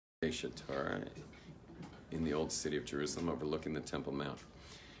Torah in the old city of Jerusalem overlooking the Temple Mount.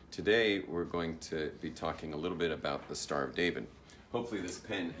 Today we're going to be talking a little bit about the Star of David. Hopefully this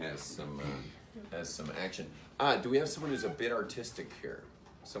pen has some action. Do we have someone who's a bit artistic here?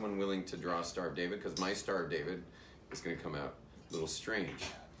 Someone willing to draw a Star of David? Because my Star of David is going to come out a little strange.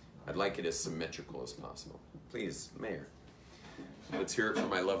 I'd like it as symmetrical as possible. Please, Mayor. Let's hear it from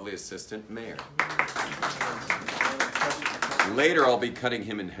my lovely assistant, Mayor. Later, I'll be cutting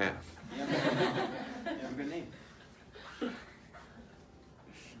him in half. You have a good name. I'm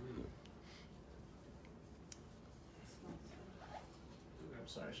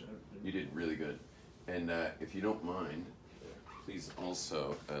sorry, You did really good. And if you don't mind, please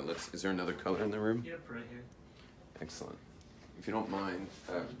also, is there another color in the room? Yep, right here. Excellent. If you don't mind,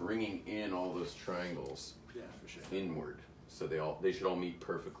 bringing in all those triangles For sure. inward, so they should all meet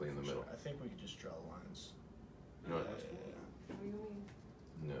perfectly in the middle. I think we could just draw lines. You know what?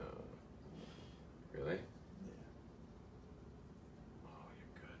 No. Really? Yeah. Oh,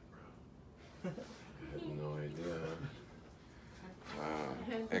 you're good, bro. I had no idea. Wow.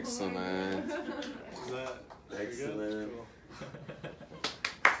 Excellent. Excellent.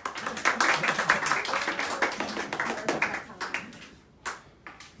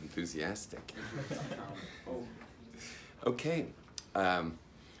 Enthusiastic. Okay.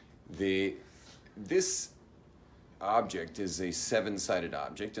 This object is a seven-sided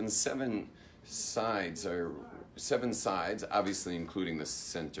object, and seven sides, obviously including the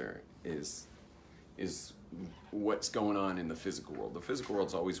center, is what's going on in the physical world. The physical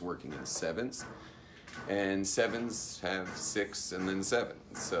world's always working in sevens, and sevens have 6 and then 7.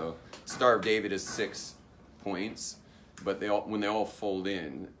 So Star of David is 6 points, but when they all fold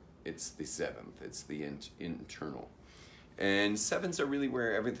in, it's the 7th. It's the internal. And sevens are really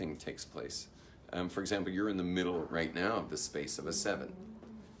where everything takes place. For example, you're in the middle right now of the space of a 7.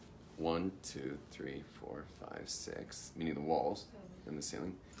 1, 2, 3, 4, 5, 6, meaning the walls and the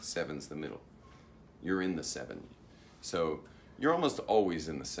ceiling. 7's the middle. You're in the 7. So you're almost always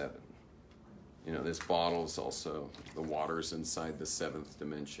in the 7. You know, this bottle's also, the water's inside the 7th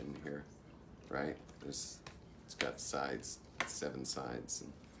dimension here, right? It's got sides, 7 sides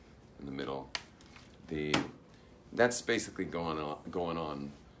in the middle. That's basically going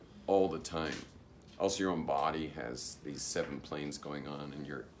on all the time. Also, your own body has these 7 planes going on, and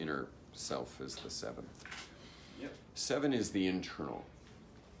your inner self is the 7th. Yep. 7 is the internal,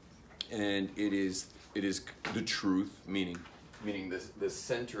 and it is the truth, meaning the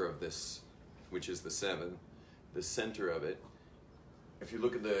center of this, which is the 7, the center of it. If you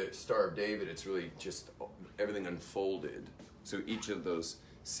look at the Star of David, it's really just everything unfolded. So each of those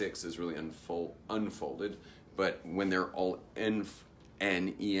 6 is really unfolded, but when they're all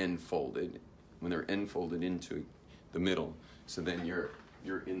folded, when they're enfolded into the middle, so then you're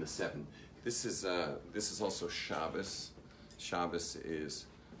in the 7. This is also Shabbos. Shabbos is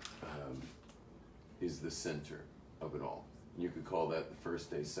the center of it all. You could call that the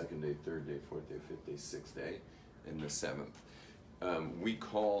first day, 2nd day, 3rd day, 4th day, 5th day, 6th day, and the 7th. We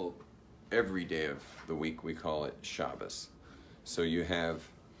call every day of the week, we call it Shabbos. So you have,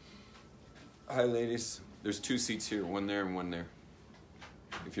 hi ladies, there's 2 seats here, one there and one there.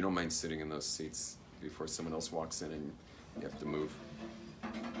 If you don't mind sitting in those seats before someone else walks in and you have to move.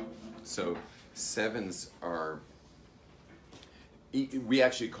 So 7s are, we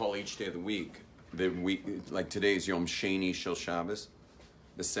actually call each day of the week, like today's Yom Sheni Shel Shabbos,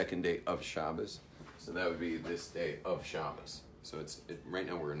 the 2nd day of Shabbos. So that would be this day of Shabbos. So right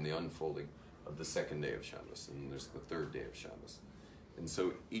now we're in the unfolding of the 2nd day of Shabbos, and there's the 3rd day of Shabbos. And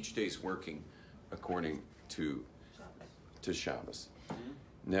so each day's working according to Shabbos.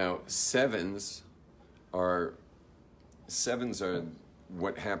 Now, sevens are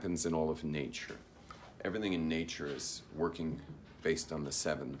what happens in all of nature. Everything in nature is working based on the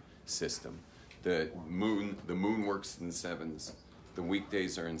 7 system. The moon works in 7s. The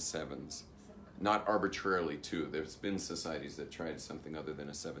weekdays are in 7s. Not arbitrarily, too. There's been societies that tried something other than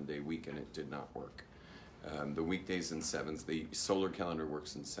a 7-day week, and it did not work. The weekdays in 7s. The solar calendar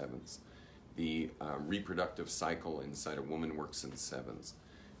works in 7s. The reproductive cycle inside a woman works in 7s.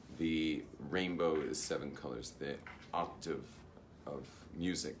 The rainbow is 7 colors. The octave of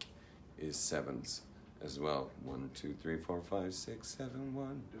music is 7s as well. 1, 2, 3, 4, 5, 6, 7,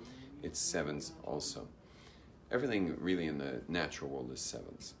 1. It's 7s also. Everything really in the natural world is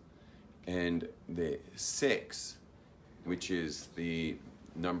 7s. And the 6, which is the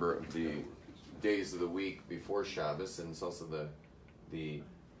number of the days of the week before Shabbos, and it's also the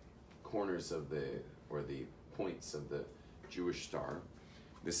corners of the points of the Jewish star.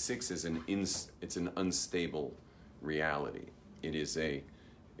 The 6 is an unstable reality. It is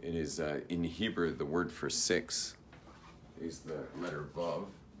It is in Hebrew, the word for 6 is the letter Vav.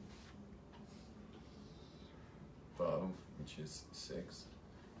 Vav, which is 6,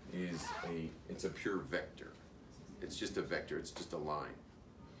 it's a pure vector. It's just a vector, it's just a line.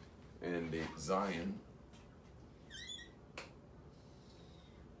 And the Zion,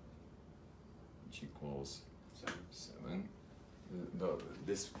 which equals 7.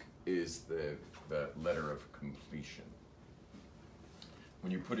 This is the letter of completion.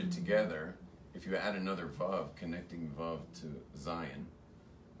 When you put it together, if you add another Vav, connecting Vav to Zion,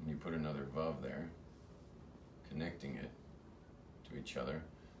 and you put another Vav there, connecting it to each other,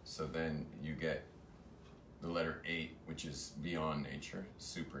 so then you get the letter 8, which is beyond nature,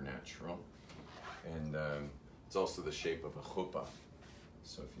 supernatural. And it's also the shape of a chuppah.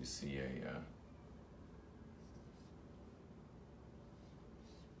 So if you see a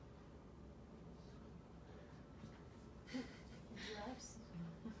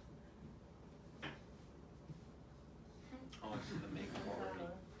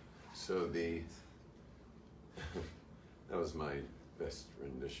so that was my best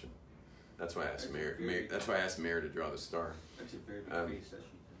rendition. That's why I asked Mayor. That's why I asked Mayor to draw the star. That's a very good face session.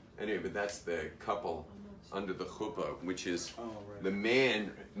 Anyway, but that's the couple under the chuppah, which is right. the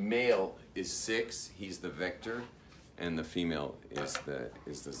male is 6. He's the vector, and the female is the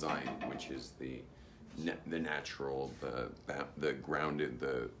Zion, which is the natural, the grounded,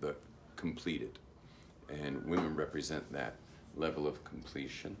 the completed, and women represent that level of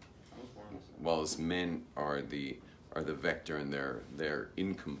completion, while as men are the vector, and they're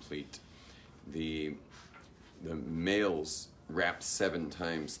incomplete. The males wrap 7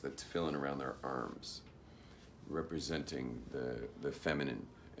 times the tefillin around their arms, representing the feminine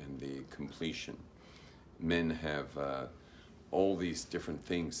and the completion. Men have all these different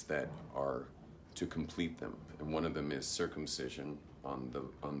things that are to complete them, and one of them is circumcision on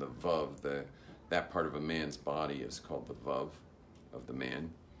the vav. That part of a man's body is called the vav of the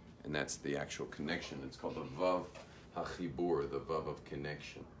man, and that's the actual connection. It's called the vav hachibur, the vav of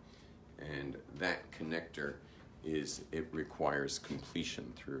connection, and that connector it requires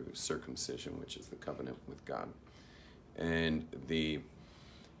completion through circumcision, which is the covenant with God. And the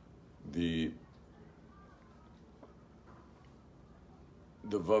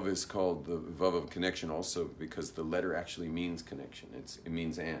vav is called the vav of connection also because the letter actually means connection. It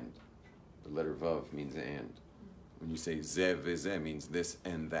means and. The letter vav means and. When you say zeh v'zeh, means this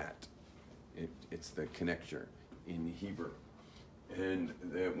and that. It's the connector in Hebrew. And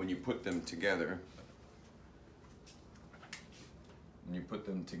when you put them together,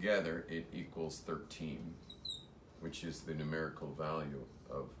 it equals 13, which is the numerical value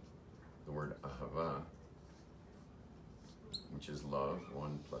of the word ahava, which is love.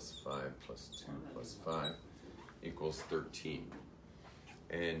 1 + 5 + 2 + 5 equals 13.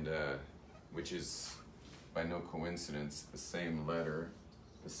 And which is, by no coincidence, the same letter,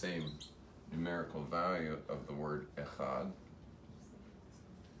 the same numerical value of the word echad.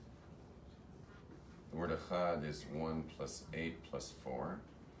 The word echad is 1 + 8 + 4,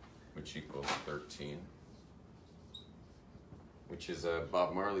 which equals 13, which is a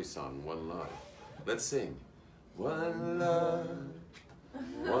Bob Marley song, One Love. Let's sing. One love,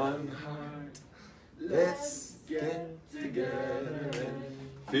 one heart, let's get together and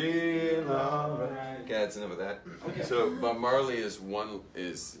feel alright. Okay, that's enough of that. Okay. So Bob Marley is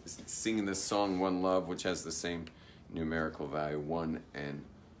singing this song, One Love, which has the same numerical value, 1 and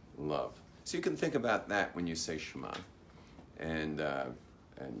love. So you can think about that when you say Shema, and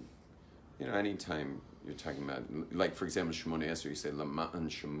anytime you're talking about, like for example, Shemona Esrei, you say Lama'an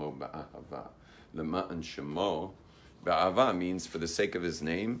Shemo Ba'ahava. Lama'an Shemo Ba'ahava means for the sake of His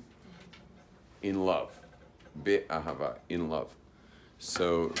name, in love. Be'ahava, in love.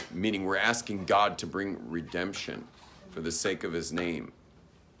 So meaning we're asking God to bring redemption for the sake of His name,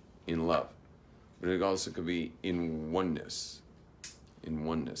 in love. But it also could be in oneness. In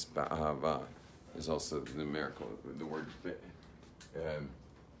oneness, ba'ahava is also the numerical. The word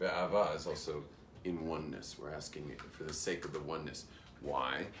ba'ahava is also in oneness. We're asking for the sake of the oneness.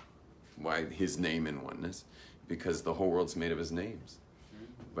 Why? Why His name in oneness? Because the whole world's made of His names,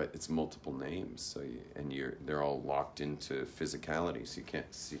 but it's multiple names. So they're all locked into physicality. So you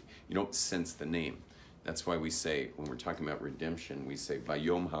can't see. You don't sense the name. That's why we say when we're talking about redemption, we say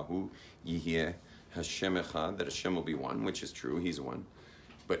Vayom Hahu Yihyeh Hashem Echad, that Hashem will be one, which is true, He's one.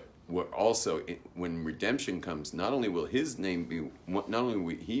 But we're also, when redemption comes, not only will His name be, not only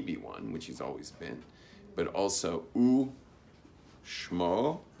will He be one, which He's always been, but also U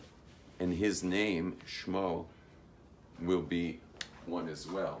Shmo, and His name Shmo will be one as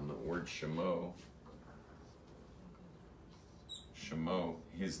well. And the word Shmo Shemo,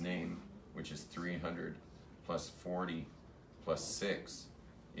 his name, which is 300 plus 40 plus 6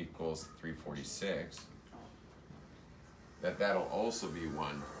 equals 346, that'll also be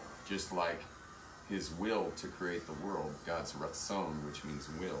one, just like his will to create the world, God's ratzon, which means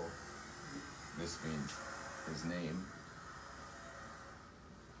will. This means his name.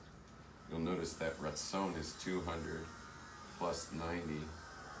 You'll notice that ratzon is 200 plus 90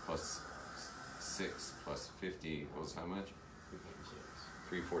 plus 6 plus 50 equals how much?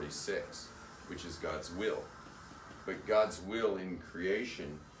 346, which is God's will. But God's will in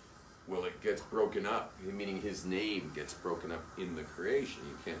creation, well, it gets broken up, meaning his name gets broken up in the creation.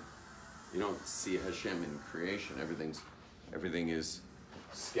 You don't see Hashem in creation. Everything is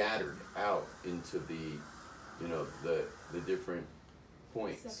scattered out into the different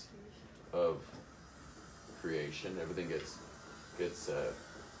points of creation. Everything gets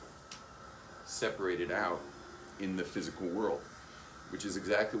separated out in the physical world, which is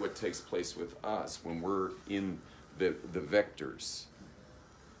exactly what takes place with us when we're in the vectors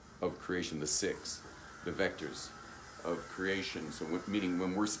of creation, the six, the vectors of creation. So meaning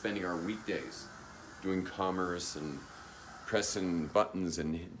when we're spending our weekdays doing commerce and pressing buttons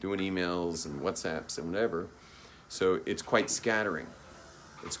and doing emails and WhatsApps and whatever, so it's quite scattering.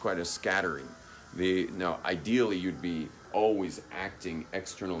 It's quite a scattering. Now, ideally, you'd be always acting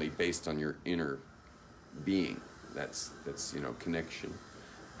externally based on your inner being. That's connection.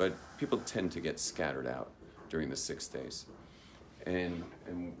 But people tend to get scattered out during the 6 days. And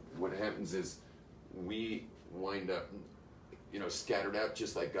what happens is we wind up, scattered out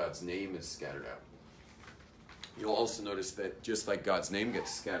just like God's name is scattered out. You'll also notice that just like God's name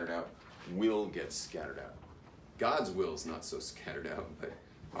gets scattered out, will gets scattered out. God's will is not so scattered out, but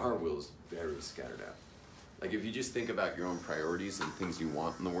our will is very scattered out. Like if you just think about your own priorities and things you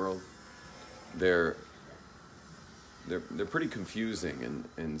want in the world, they're pretty confusing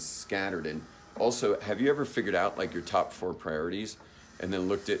and scattered. And also, have you ever figured out like your top 4 priorities and then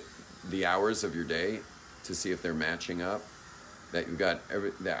looked at the hours of your day to see if they're matching up? That you've got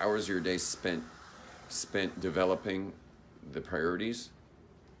the hours of your day spent developing the priorities?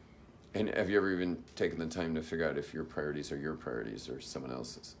 And have you ever even taken the time to figure out if your priorities are your priorities or someone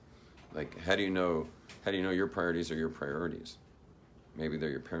else's? Like, how do you know your priorities are your priorities? Maybe they're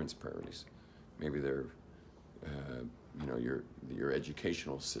your parents' priorities. Maybe they're, your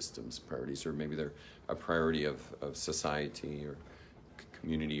educational system's priorities, or maybe they're a priority of society or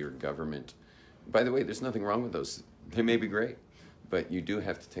community or government. By the way, there's nothing wrong with those. They may be great, but you do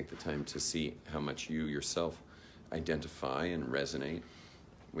have to take the time to see how much you yourself identify and resonate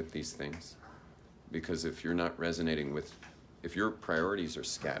with these things. Because if you're not resonating with, if your priorities are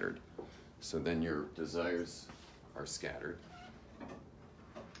scattered, so then your desires are scattered.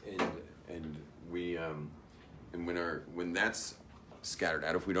 And when that's scattered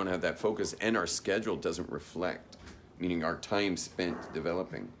out, if we don't have that focus and our schedule doesn't reflect, meaning our time spent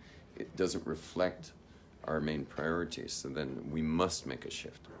developing, it doesn't reflect our main priorities, so then we must make a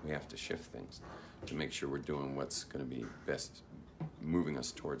shift. We have to shift things to make sure we're doing what's going to be best, moving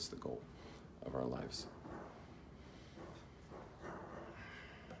us towards the goal of our lives.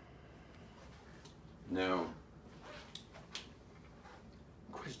 Now,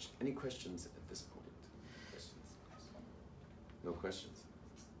 any questions at this point? No questions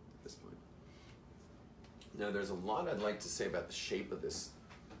at this point? Now, there's a lot I'd like to say about the shape of this,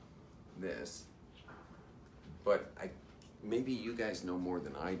 but maybe you guys know more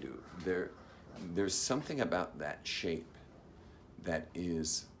than I do. There's something about that shape that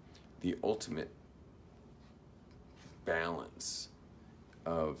is the ultimate balance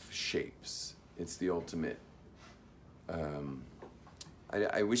of shapes. It's the ultimate,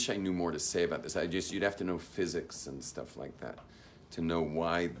 I wish I knew more to say about this. You'd have to know physics and stuff like that to know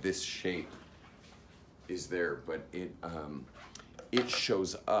why this shape is there, but it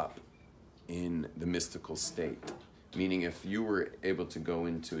shows up in the mystical state. Meaning if you were able to go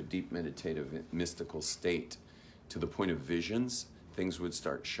into a deep meditative mystical state to the point of visions, things would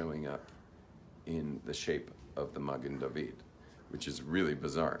start showing up in the shape of the Magen David, which is really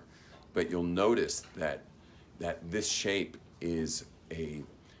bizarre. But you'll notice that this shape is a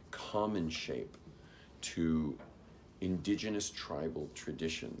common shape to indigenous tribal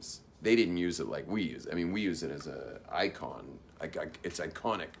traditions. They didn't use it like we use it. I mean, we use it as an icon. It's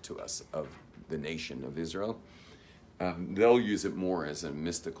iconic to us of the nation of Israel. They'll use it more as a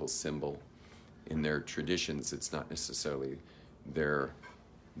mystical symbol in their traditions. It's not necessarily their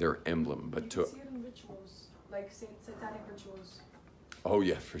emblem, but to see it in rituals, like satanic rituals. Oh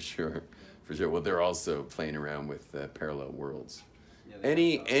yeah, for sure, for sure. Well, they're also playing around with parallel worlds. Yeah,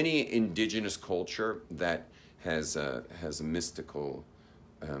 Any indigenous culture that has a mystical,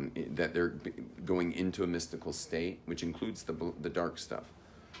 that they're going into a mystical state, which includes the dark stuff,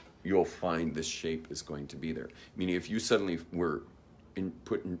 you'll find this shape is going to be there. Meaning if you suddenly were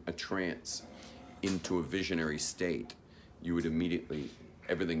put in a trance into a visionary state, you would immediately,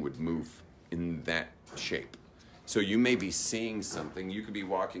 everything would move in that shape. So you may be seeing something, you could be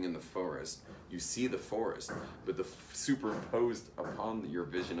walking in the forest, you see the forest, but the superimposed upon your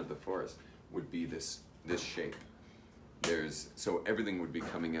vision of the forest would be this shape. So everything would be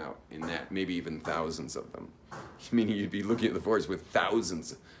coming out in that, maybe even thousands of them. Meaning you'd be looking at the forest with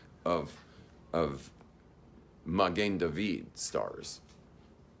thousands of Magen David stars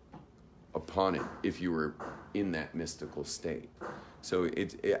upon it if you were in that mystical state. So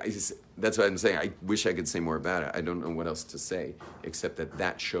that's what I'm saying. I wish I could say more about it. I don't know what else to say except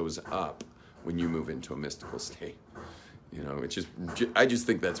that shows up when you move into a mystical state. You know, I just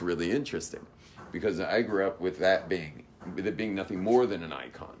think that's really interesting because I grew up with it being nothing more than an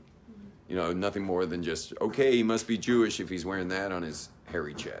icon. You know, nothing more than just, okay, he must be Jewish if he's wearing that on his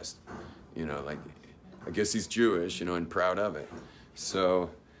hairy chest. You know, like, I guess he's Jewish, you know, and proud of it. So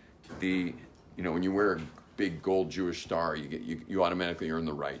when you wear a big gold Jewish star, you automatically earn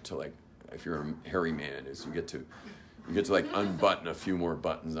the right to, like, if you're a hairy man, you get to like unbutton a few more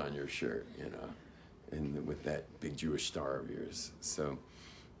buttons on your shirt, you know, and with that big Jewish star of yours. So,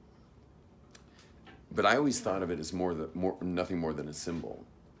 but I always thought of it as nothing more than a symbol.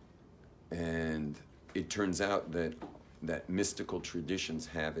 And it turns out that mystical traditions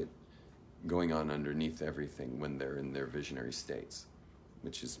have it going on underneath everything when they're in their visionary states,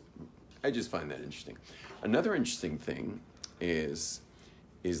 I just find that interesting. Another interesting thing is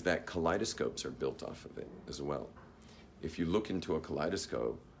that kaleidoscopes are built off of it as well. If you look into a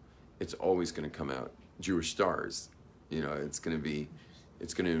kaleidoscope, it's always going to come out Jewish stars. You know, it's going to be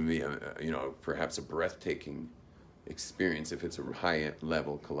perhaps a breathtaking experience if it's a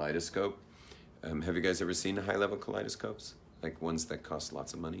high-level kaleidoscope. Have you guys ever seen high-level kaleidoscopes? Like ones that cost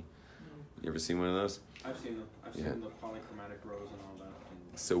lots of money? You ever seen one of those? I've seen them. I've seen the polychromatic rows and all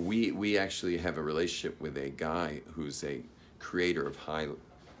that. So we actually have a relationship with a guy who's a creator of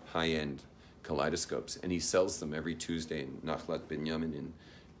high-end kaleidoscopes, and he sells them every Tuesday in Nachlat Binyamin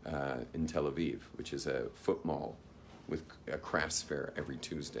in Tel Aviv, which is a foot mall with a crafts fair every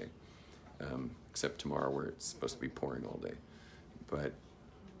Tuesday, except tomorrow where it's supposed to be pouring all day. But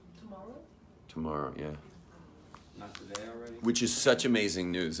tomorrow, yeah. Not today already? Which is such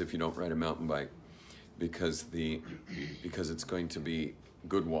amazing news if you don't ride a mountain bike, because it's going to be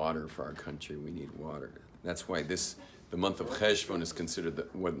good water for our country. We need water. That's why the month of Cheshvan is considered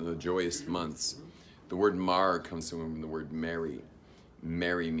one of the joyous months. The word mar comes from the word merry.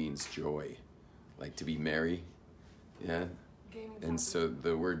 Merry means joy, like to be merry, yeah? And so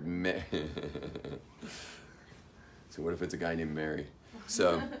the word so what if it's a guy named Mary?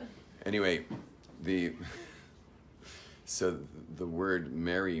 So anyway, the word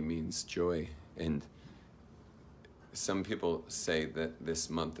merry means joy, and some people say that this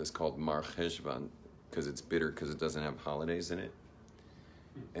month is called Mar Cheshvan because it's bitter because it doesn't have holidays in it.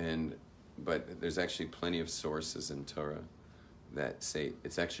 But there's actually plenty of sources in Torah that say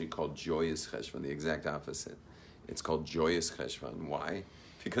it's actually called Joyous Cheshvan, the exact opposite. It's called Joyous Cheshvan. Why?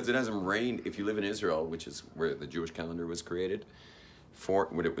 Because it hasn't rained. If you live in Israel, which is where the Jewish calendar was created, for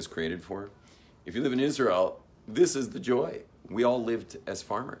what it was created for, if you live in Israel, this is the joy. We all lived as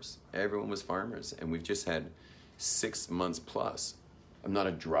farmers. Everyone was farmers, and we've just had 6 months plus of not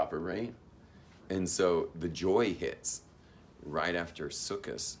a drop of rain. And so the joy hits right after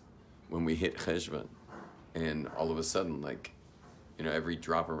Sukkot when we hit Cheshvan, and all of a sudden, like, you know, every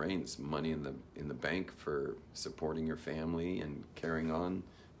drop of rain is money in the bank for supporting your family and carrying on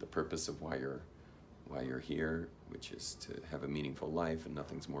the purpose of why you're here, which is to have a meaningful life, and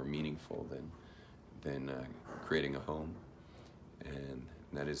nothing's more meaningful than creating a home, and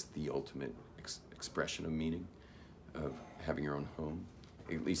that is the ultimate expression of meaning, of having your own home,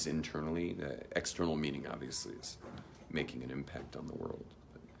 at least internally. The external meaning, obviously, is making an impact on the world,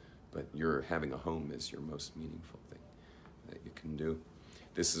 but your having a home is your most meaningful thing that you can do.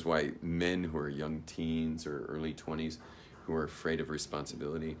 This is why men who are young teens or early 20s who are afraid of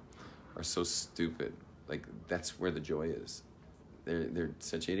responsibility are so stupid. Like, that's where the joy is. They're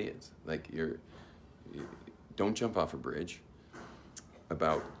such idiots. Like, don't jump off a bridge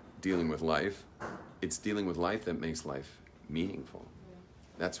about dealing with life. It's dealing with life that makes life meaningful.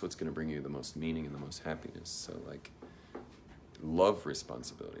 That's what's going to bring you the most meaning and the most happiness. So, like, love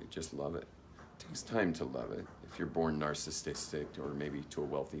responsibility. Just love it. It takes time to love it. If you're born narcissistic or maybe to a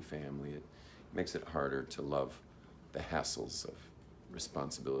wealthy family, it makes it harder to love the hassles of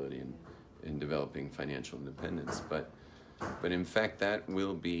responsibility and in developing financial independence. But in fact, that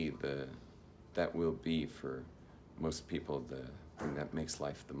will be for most people the thing that makes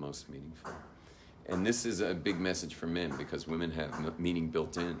life the most meaningful. And this is a big message for men, because women have meaning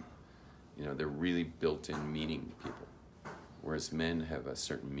built in. You know, they're really built-in meaning people, whereas men have a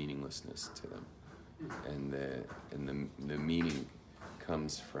certain meaninglessness to them, and the meaning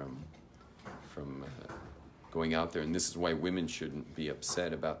comes from going out there. And this is why women shouldn't be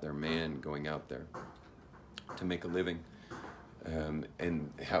upset about their man going out there to make a living.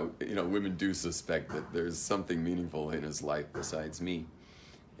 And how, you know, women do suspect that there's something meaningful in his life besides me.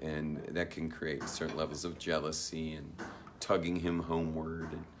 And that can create certain levels of jealousy and tugging him homeward,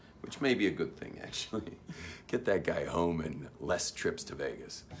 which may be a good thing, actually. Get that guy home and less trips to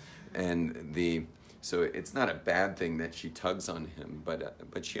Vegas. So it's not a bad thing that she tugs on him,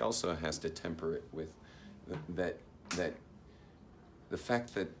 but she also has to temper it with that the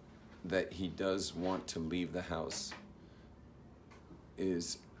fact that he does want to leave the house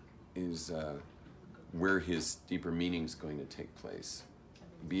is where his deeper meaning is going to take place,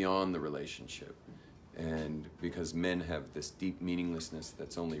 beyond the relationship. And because men have this deep meaninglessness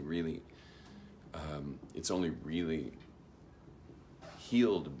that's only really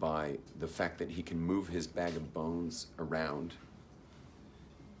healed by the fact that he can move his bag of bones around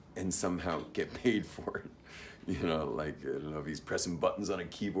and somehow get paid for it. You know, like, I don't know if he's pressing buttons on a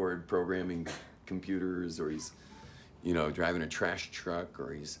keyboard, programming computers, or he's, you know, driving a trash truck,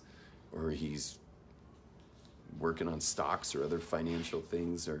 or he's working on stocks or other financial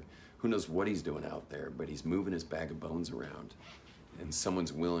things, or who knows what he's doing out there, but he's moving his bag of bones around, and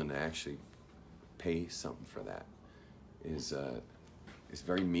someone's willing to actually pay something for that is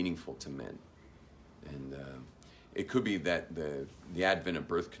very meaningful to men. And it could be that the advent of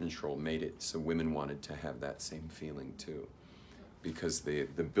birth control made it so women wanted to have that same feeling too, because the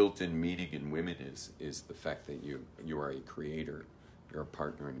built-in meaning in women is the fact that you are a creator, you're a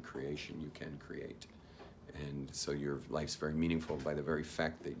partner in creation, you can create. And so your life's very meaningful by the very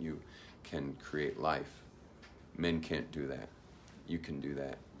fact that you can create life. Men can't do that. You can do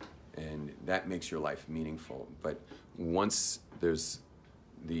that. And that makes your life meaningful. But once there's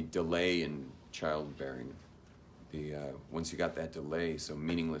the delay in childbearing, once you got that delay, so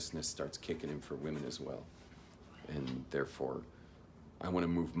meaninglessness starts kicking in for women as well. And therefore, I want to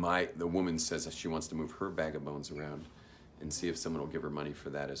move the woman says that she wants to move her bag of bones around and see if someone will give her money for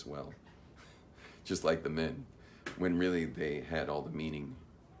that as well. Just like the men, when really they had all the meaning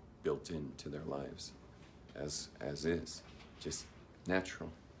built into their lives, as is, just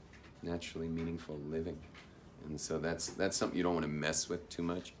naturally meaningful living. And so that's something you don't want to mess with too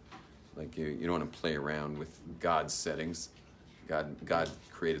much. Like you don't want to play around with God's settings. God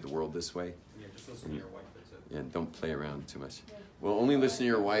created the world this way. Yeah, just listen to your wife, that's it. Yeah, don't play around too much. Well, only listen to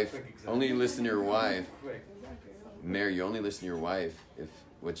your wife. Only listen to your wife. Quick. Mary, you only listen to your wife if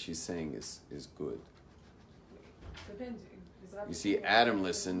what she's saying is good. Depends. You see, Adam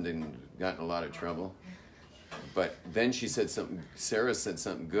listened and got in a lot of trouble. But then she said something, Sarah said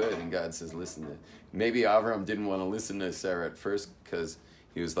something good, and God says, listen to, maybe Abraham didn't want to listen to Sarah at first because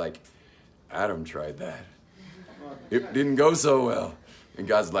he was like, Adam tried that. It didn't go so well. And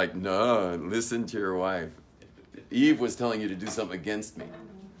God's like, no, listen to your wife. Eve was telling you to do something against me.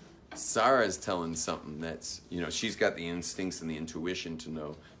 Sarah's telling something that's, you know, she's got the instincts and the intuition to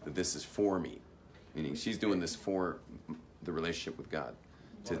know that this is for me. Meaning she's doing this for the relationship with God,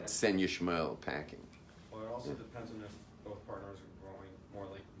 to send Yishmael packing. Well, it also depends on if both partners are growing more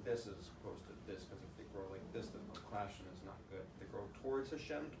like this as opposed to this, because if they grow like this, then the clashing is not good. If they grow towards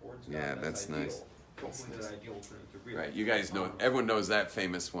Hashem, towards God, Yeah, that's ideal. nice. Hopefully that ideal will turn into real. Right, you guys know, everyone knows that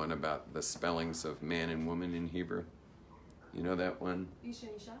famous one about the spellings of man and woman in Hebrew. You know that one? Isha,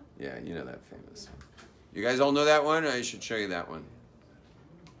 Isha? Yeah, you know that famous one. You guys all know that one? I should show you that one.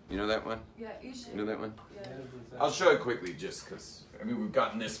 You know that one? Yeah, Isha. You know that one? Yeah. I'll show it quickly just because, I mean, we've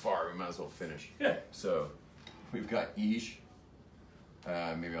gotten this far, we might as well finish. So, we've got Ish.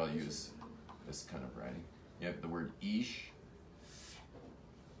 Maybe I'll use this kind of writing. You have the word Ish.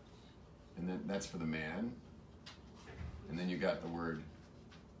 And then that's for the man. And then you got the word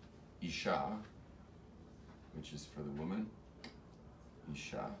Isha, which is for the woman.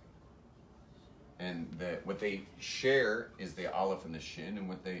 Isha. And what they share is the aleph and the shin, and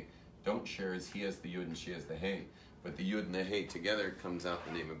what they don't share is he has the yud and she has the hey. But the yud and the hey together comes out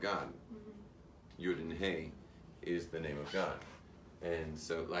the name of God. Yud and hey is the name of God. And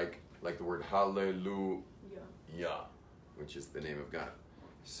so like the word hallelujah, which is the name of God.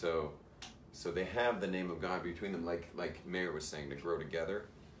 So they have the name of God between them, like Mayor was saying, to grow together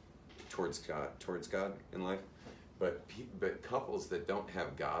towards God in life. But couples that don't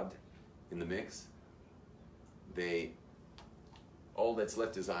have God in the mix, all that's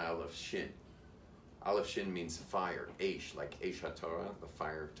left is Aleph Shin. Aleph Shin means fire, Aish, like Aish HaTorah, the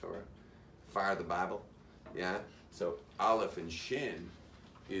fire of Torah, fire of the Bible, yeah? So Aleph and Shin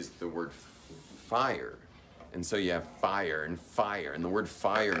is the word fire. And so you have fire, and the word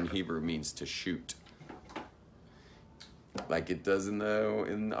fire in Hebrew means to shoot. Like it does in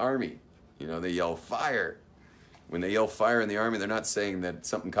the army. You know, they yell fire. When they yell fire in the army, they're not saying that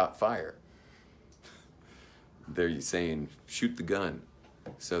something caught fire. They're saying shoot the gun.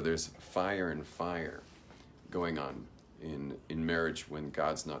 So there's fire and fire going on in marriage when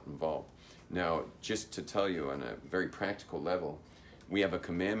God's not involved. Now, just to tell you on a very practical level, we have a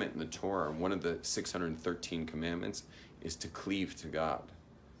commandment in the Torah. One of the 613 commandments is to cleave to God.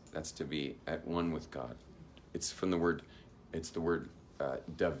 That's to be at one with God. It's the word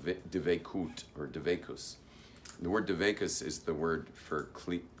devekut or devekus. The word devekus is the word for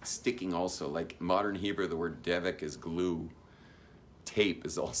sticking also. Like modern Hebrew, the word devek is glue. Tape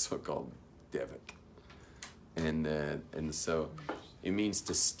is also called devek. And so it means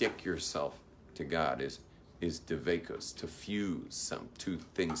to stick yourself to God is devekus. To fuse two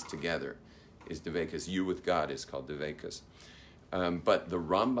things together is devekus. You with God is called devekus. But the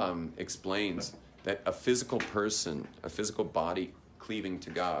Rambam explains that a physical person, a physical body cleaving to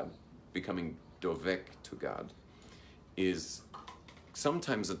God, becoming dovek to God, is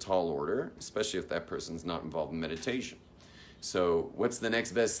sometimes a tall order, especially if that person's not involved in meditation. So what's the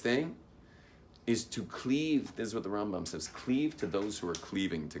next best thing? Is to cleave, this is what the Rambam says, cleave to those who are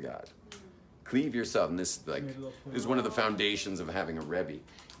cleaving to God. Cleave yourself, and this is one of the foundations of having a Rebbe,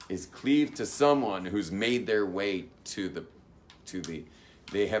 is cleave to someone who's made their way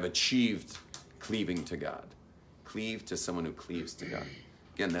they have achieved cleaving to God. Cleave to someone who cleaves to God.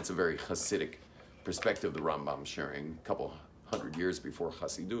 Again, that's a very Hasidic perspective the Rambam sharing, a couple hundred years before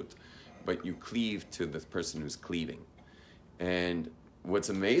Hasidut. But you cleave to the person who's cleaving. And what's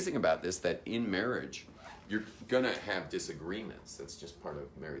amazing about this, that in marriage, you're going to have disagreements. That's just part of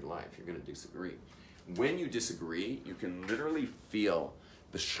married life. You're going to disagree. When you disagree, you can literally feel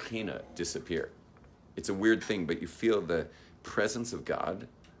the Shekhinah disappear. It's a weird thing, but you feel the presence of God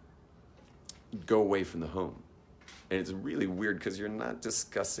go away from the home. And it's really weird because you're not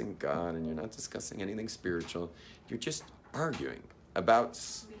discussing God and you're not discussing anything spiritual. You're just arguing about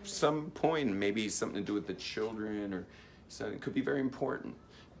some point, maybe something to do with the children or something. It could be very important,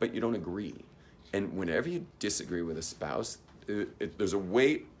 but you don't agree. And whenever you disagree with a spouse, there's a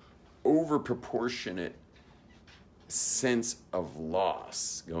way over proportionate sense of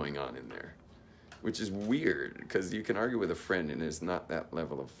loss going on in there, which is weird because you can argue with a friend and there's not that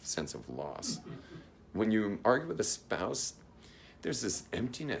level of sense of loss. When you argue with a spouse, there's this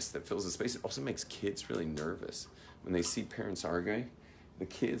emptiness that fills the space. It also makes kids really nervous. When they see parents arguing, the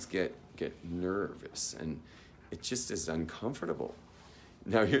kids get nervous and it just is uncomfortable.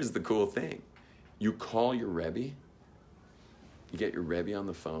 Now here's the cool thing. You call your Rebbe, you get your Rebbe on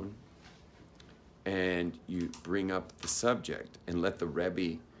the phone, and you bring up the subject and let the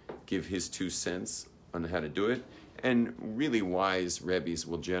Rebbe give his 2 cents on how to do it. And really wise Rebbes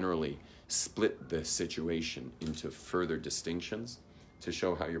will generally split the situation into further distinctions to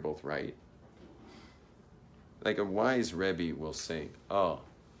show how you're both right. Like a wise Rebbe will say, oh,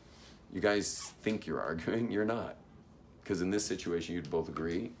 you guys think you're arguing, you're not. Because in this situation, you'd both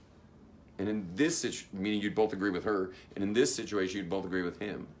agree. And in this meaning you'd both agree with her, and in this situation, you'd both agree with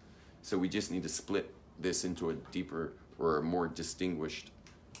him. So we just need to split this into a deeper or a more distinguished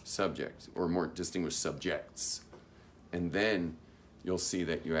subject, or more distinguished subjects. And then you'll see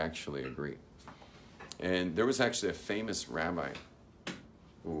that you actually agree. And there was actually a famous rabbi.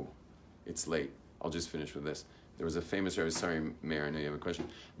 Ooh, it's late. I'll just finish with this. There was a famous rabbi. Sorry, Mayor, I know you have a question.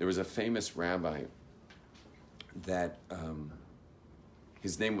 There was a famous rabbi that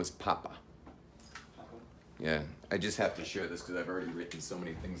his name was Papa. Yeah, I just have to share this because I've already written so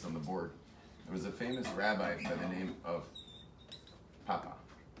many things on the board. There was a famous rabbi by the name of Papa.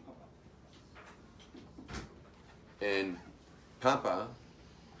 And Papa,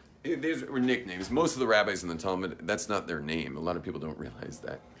 these were nicknames. Most of the rabbis in the Talmud, that's not their name. A lot of people don't realize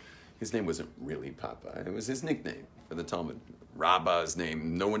that. His name wasn't really Papa. It was his nickname for the Talmud. Rabba's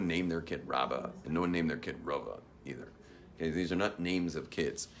name. No one named their kid Rabba, and no one named their kid Rova either. Okay, these are not names of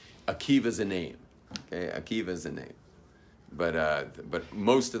kids. Akiva's a name. Okay, Akiva's a name. But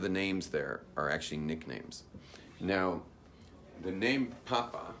most of the names there are actually nicknames. Now, the name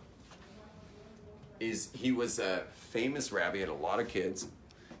Papa he was a famous rabbi, had a lot of kids,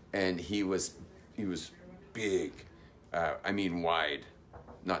 and he was big, I mean wide,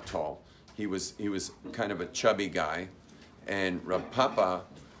 not tall. He was kind of a chubby guy, and Rav Papa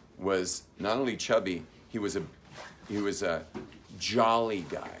was not only chubby, he was a jolly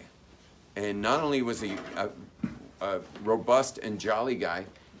guy. And not only was he a robust and jolly guy,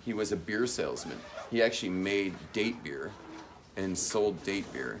 he was a beer salesman. He actually made date beer and sold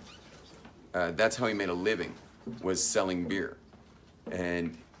date beer. That's how he made a living, was selling beer.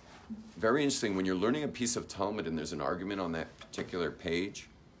 And very interesting, when you're learning a piece of Talmud and there's an argument on that particular page,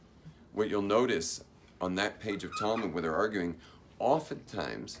 what you'll notice on that page of Talmud where they're arguing,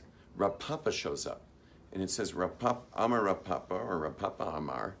 oftentimes Rav Papa shows up. And it says Amar Rav Papa or Rav Papa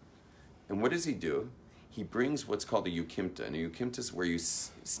Amar. And what does he do? He brings what's called a yukimta. And a yukimta is where you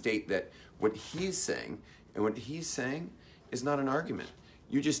state that what he's saying, and what he's saying is not an argument.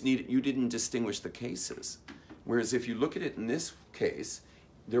 You didn't distinguish the cases. Whereas if you look at it in this case,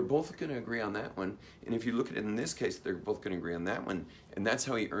 they're both going to agree on that one. And if you look at it in this case, they're both going to agree on that one. And that's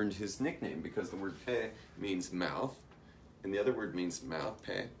how he earned his nickname, because the word peh means mouth, and the other word means mouth,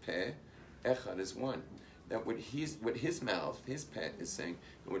 peh, echad is one. That what his mouth, his peh is saying,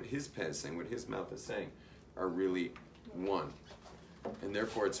 and what his peh is saying, what his mouth is saying, are really one. And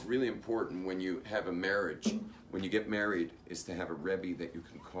therefore it's really important when you have a marriage, when you get married, is to have a Rebbe that you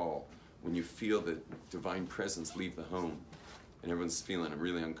can call when you feel the divine presence leave the home and everyone's feeling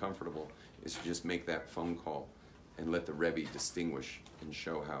really uncomfortable, is to just make that phone call and let the Rebbe distinguish and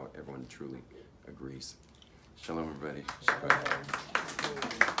show how everyone truly agrees. Shalom, everybody.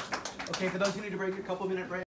 Okay, for those who need to break, a couple minute break.